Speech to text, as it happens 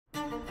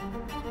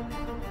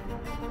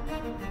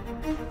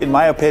In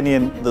my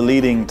opinion, the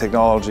leading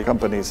technology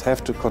companies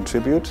have to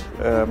contribute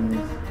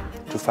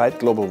to fight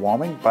global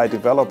warming by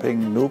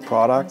developing new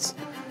products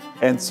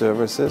and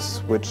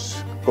services which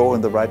go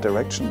in the right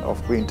direction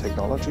of green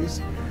technologies.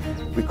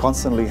 We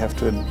constantly have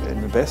to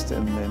invest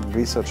in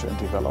research and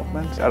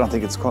development. I don't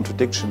think it's a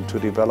contradiction to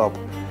develop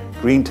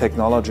green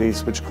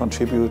technologies which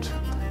contribute to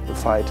the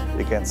fight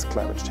against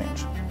climate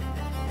change.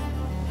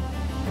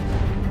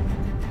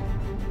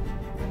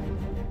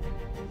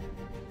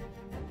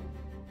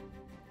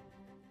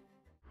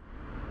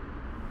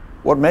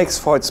 What makes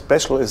Voith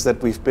special is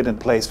that we've been in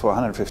place for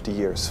 150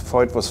 years.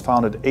 Voith was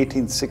founded in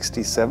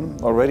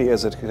 1867, already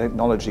as a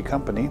technology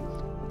company.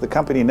 The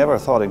company never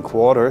thought in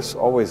quarters,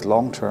 always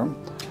long-term.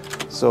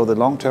 So the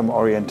long-term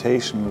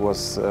orientation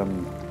was, I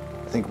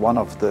think, one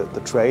of the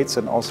traits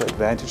and also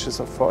advantages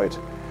of Voith.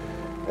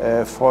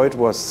 Voith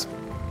was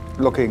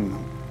looking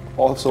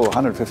also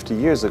 150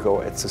 years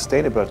ago at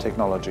sustainable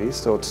technologies.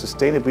 So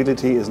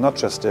sustainability is not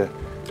just a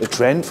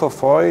trend for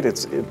Voith,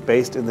 it's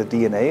based in the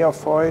DNA of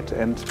Voith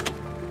and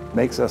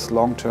makes us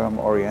long-term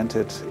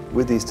oriented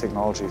with these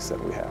technologies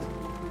that we have.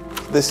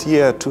 This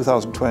year,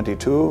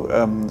 2022,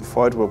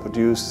 Voith will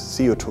produce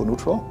CO2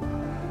 neutral.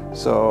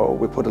 So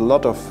we put a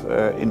lot of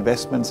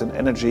investments and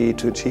energy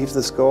to achieve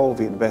this goal.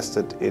 We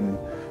invested in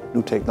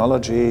new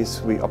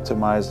technologies, we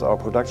optimized our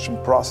production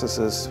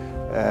processes,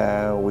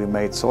 we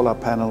made solar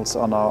panels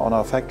on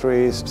our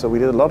factories. So we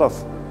did a lot of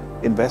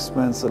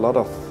investments, a lot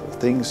of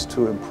things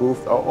to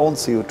improve our own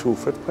CO2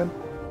 footprint.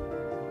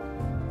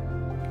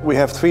 We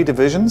have 3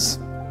 divisions.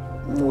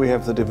 We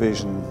have the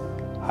division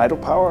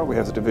hydropower, we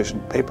have the division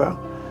paper,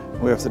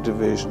 we have the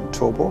division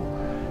turbo,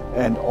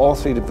 and all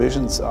 3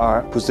 divisions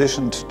are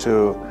positioned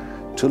to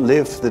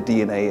live the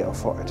DNA of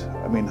Voith.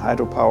 I mean,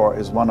 hydropower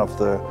is one of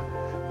the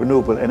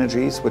renewable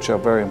energies which are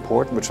very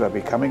important, which are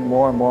becoming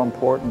more and more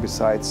important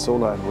besides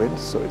solar and wind,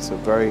 so it's a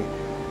very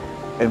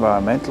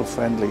environmental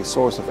friendly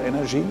source of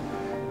energy.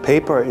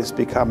 Paper is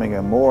becoming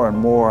a more and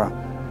more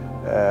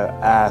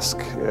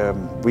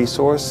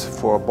resource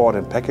for board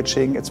and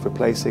packaging. It's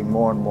replacing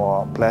more and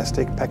more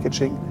plastic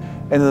packaging.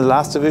 And in the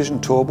last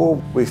division,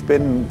 turbo, we've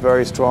been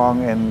very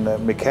strong in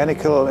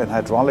mechanical and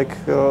hydraulic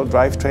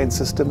drivetrain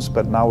systems,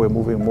 but now we're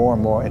moving more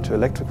and more into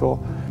electrical.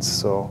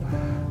 So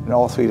in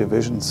all 3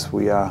 divisions,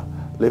 we are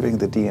living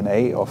the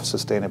DNA of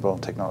sustainable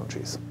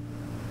technologies.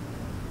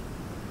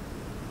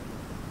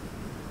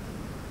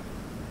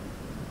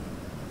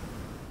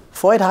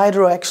 Voith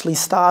Hydro actually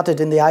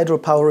started in the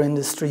hydropower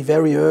industry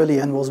very early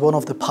and was one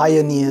of the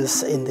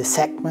pioneers in the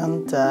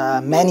segment.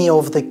 Many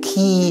of the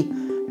key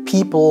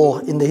people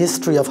in the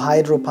history of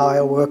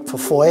hydropower worked for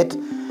Voith,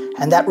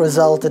 and that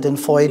resulted in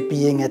Voith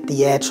being at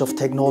the edge of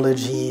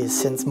technology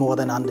since more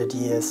than 100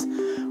 years.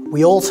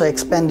 We also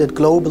expanded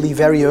globally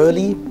very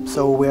early,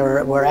 so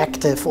we're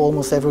active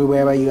almost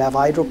everywhere where you have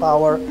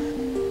hydropower.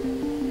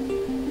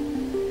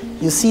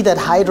 You see that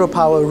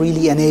hydropower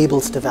really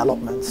enables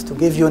developments. To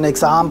give you an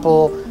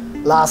example,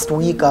 last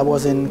week I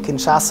was in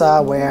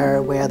Kinshasa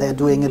where they're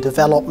doing a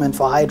development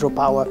for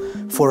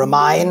hydropower for a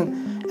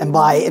mine, and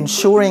by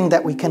ensuring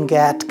that we can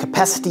get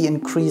capacity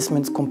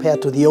increasements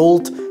compared to the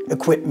old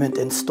equipment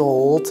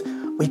installed,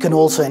 we can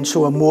also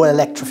ensure more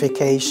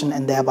electrification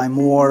and thereby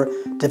more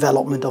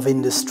development of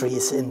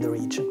industries in the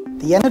region.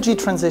 The energy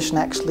transition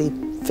actually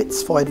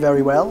fits Voith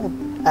very well,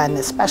 and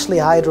especially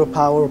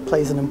hydropower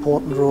plays an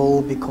important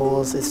role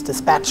because it's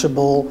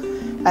dispatchable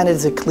and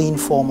it's a clean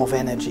form of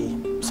energy.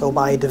 So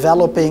by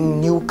developing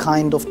new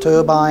kind of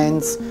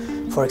turbines,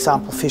 for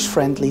example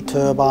fish-friendly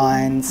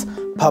turbines,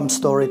 pump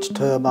storage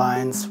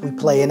turbines, we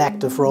play an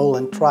active role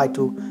and try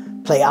to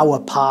play our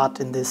part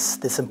in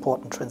this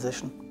important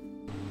transition.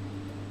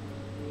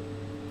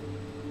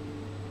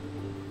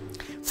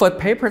 Voith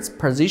Paper's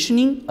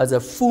positioning as a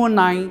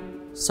full-line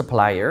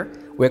supplier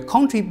will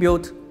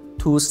contribute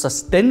to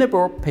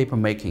sustainable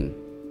papermaking.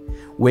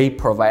 We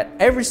provide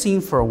everything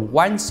from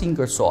one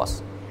single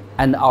source,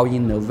 and our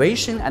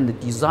innovation and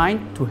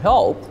design to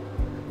help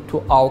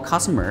to our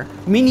customer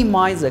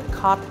minimize the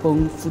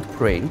carbon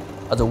footprint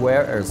as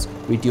well as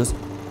reduce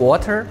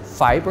water,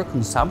 fiber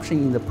consumption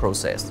in the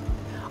process.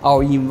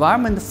 Our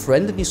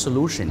environment-friendly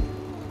solution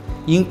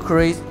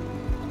increase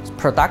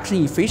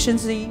production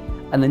efficiency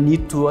and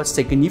lead to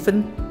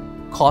significant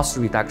cost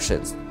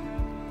reductions.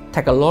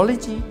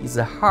 Technology is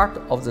the heart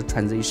of the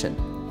transition.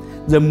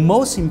 The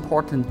most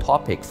important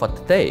topic for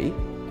today,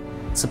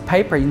 the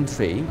paper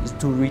industry, is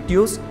to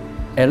reduce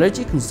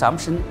energy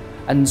consumption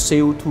and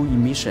CO2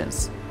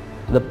 emissions.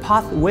 The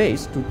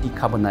pathways to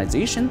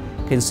decarbonization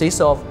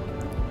consist of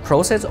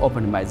process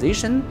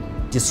optimization,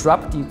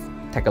 disruptive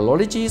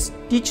technologies,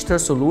 digital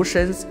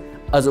solutions,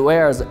 as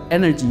well as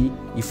energy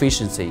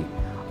efficiency.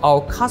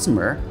 Our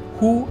customers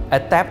who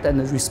adapt and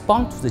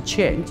respond to the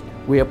change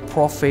will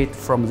profit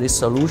from this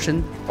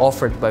solution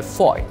offered by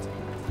Voith.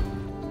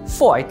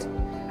 Voith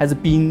has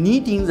been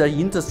leading the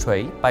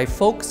industry by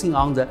focusing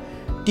on the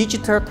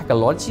digital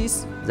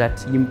technologies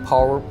that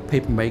empower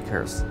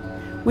papermakers.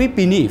 We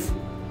believe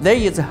there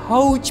is a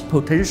huge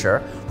potential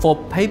for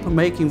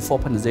papermaking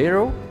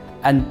 4.0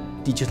 and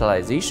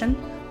digitalization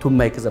to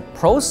make the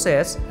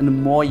process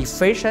more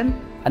efficient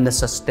and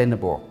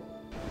sustainable.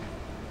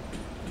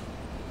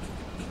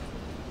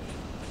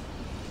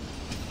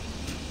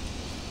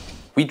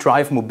 We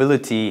drive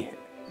mobility,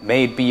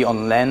 may it be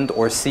on land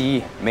or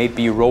sea, may it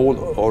be road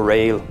or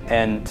rail,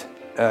 and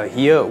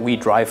here we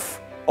drive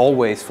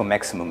always for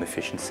maximum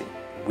efficiency.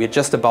 We're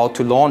just about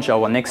to launch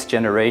our next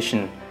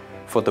generation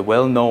for the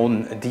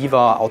well-known DIVA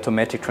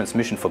automatic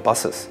transmission for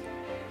buses.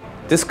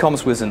 This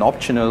comes with an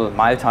optional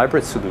mild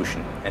hybrid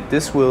solution, and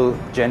this will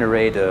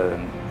generate a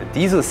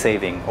diesel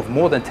saving of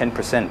more than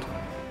 10%.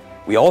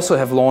 We also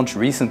have launched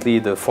recently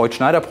the Voith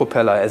Schneider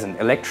propeller as an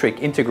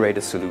electric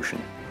integrated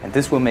solution, and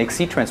this will make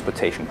sea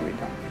transportation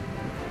greener.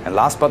 And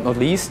last but not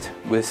least,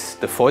 with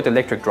the Voith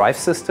electric drive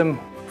system,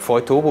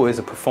 Voith Turbo is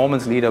a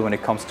performance leader when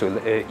it comes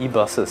to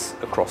e-buses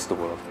across the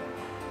world.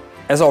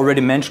 As I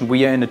already mentioned,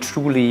 we are in a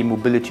truly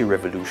mobility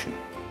revolution.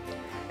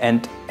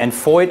 And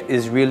Voith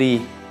is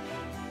really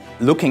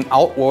looking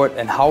outward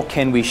and how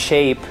can we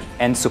shape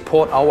and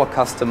support our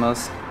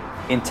customers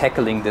in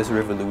tackling this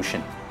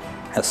revolution.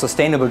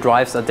 Sustainable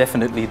drives are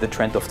definitely the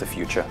trend of the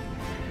future.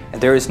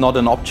 And there is not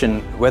an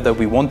option whether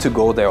we want to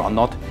go there or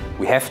not.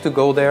 We have to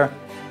go there,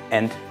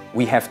 and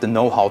we have the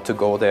know-how to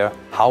go there,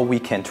 how we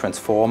can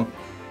transform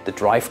the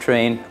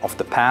drivetrain of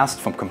the past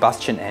from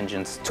combustion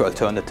engines to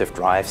alternative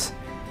drives.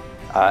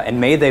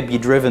 And may they be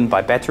driven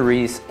by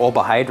batteries or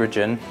by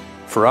hydrogen,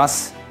 for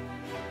us,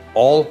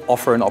 all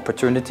offer an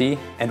opportunity,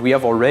 and we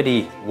have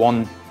already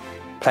won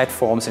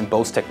platforms in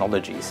both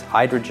technologies,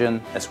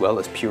 hydrogen as well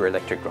as pure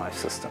electric drive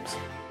systems.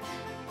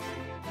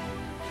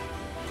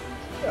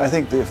 I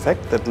think the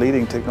effect that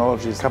leading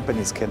technology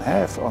companies can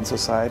have on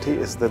society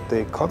is that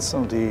they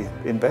constantly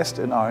invest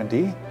in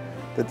R&D,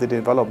 that they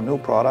develop new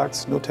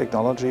products, new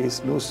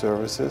technologies, new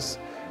services,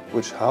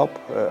 which help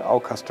our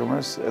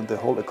customers and the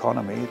whole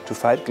economy to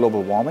fight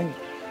global warming.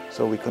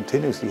 So we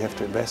continuously have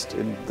to invest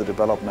in the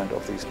development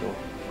of these new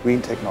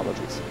green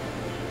technologies.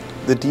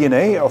 The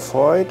DNA of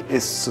Voith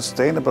is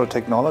sustainable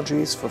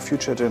technologies for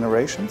future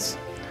generations.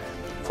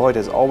 Voith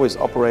has always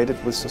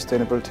operated with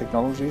sustainable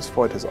technologies.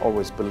 Voith has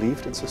always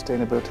believed in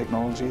sustainable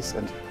technologies,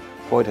 and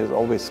Voith has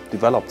always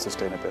developed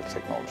sustainable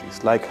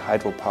technologies like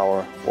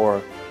hydropower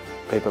or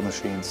paper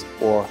machines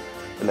or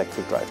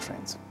electric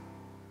drivetrains.